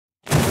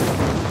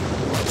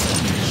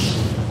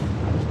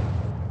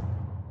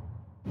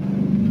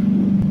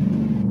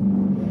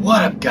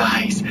What up,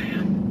 guys?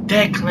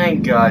 Dead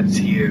Clan Gods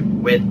here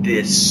with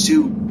this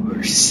Super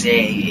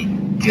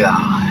Saiyan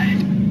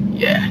God.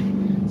 Yeah.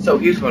 So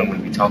here's what I'm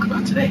going to be talking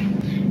about today.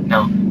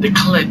 Now, the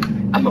clip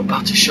I'm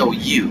about to show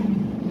you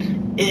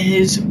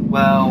is,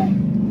 well,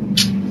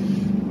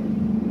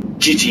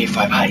 GTA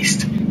 5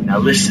 Heist. Now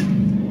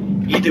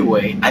listen, either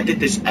way, I did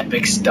this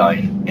epic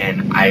stunt,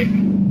 and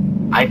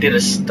I did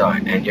a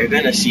stunt, and you're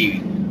going to see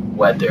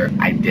whether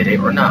I did it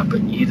or not.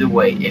 But either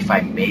way, if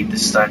I made the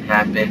stunt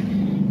happen,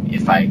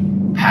 if I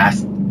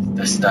passed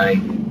the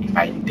stunt, if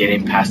I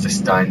didn't pass the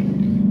stunt,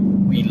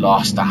 we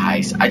lost the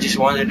heist. I just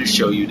wanted to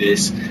show you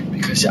this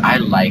because I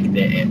liked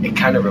it. It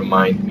kind of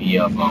reminded me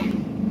of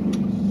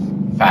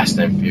Fast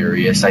and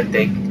Furious, I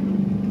think.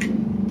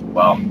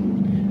 Well,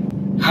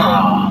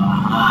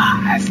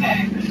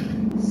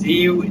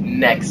 see you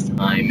next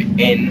time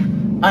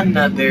in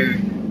another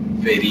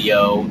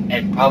video,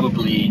 and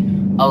probably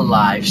a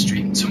live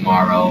stream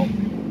tomorrow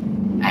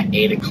at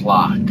 8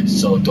 o'clock.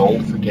 So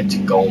don't forget to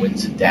go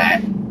into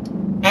that.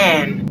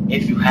 And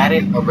if you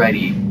hadn't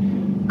already,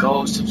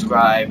 go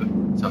subscribe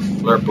to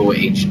Flurpo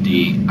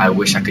HD. I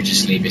wish I could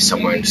just leave it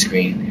somewhere on the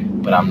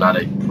screen, but I'm not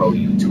a pro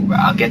YouTuber.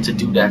 I'll get to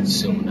do that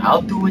soon.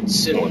 I'll do it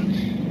soon.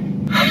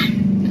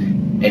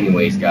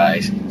 Anyways,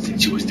 guys,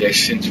 since you was there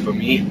since for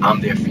me,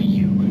 I'm there for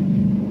you.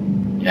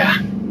 Yeah,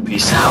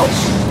 peace out.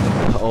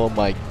 Oh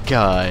my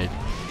god,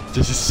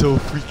 this is so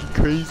freaking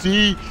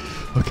crazy.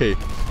 Okay,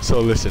 so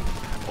listen,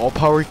 All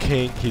Power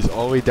King, he's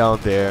all the way down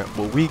there.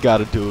 What we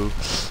gotta do,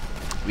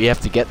 we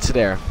have to get to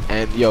there.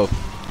 And yo,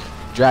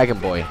 Dragon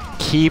Boy,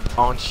 keep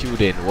on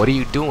shooting. What are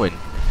you doing?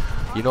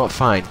 You know what,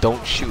 fine,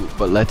 don't shoot,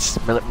 but let's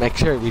make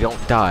sure we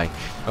don't die.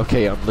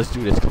 Okay, let's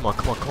do this. Come on,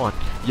 come on, come on.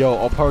 Yo,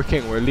 All Power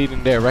King, we're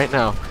leading there right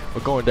now.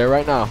 We're going there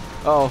right now.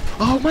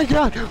 Oh my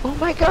god, oh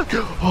my god.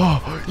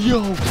 Oh,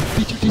 yo,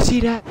 did you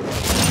see that?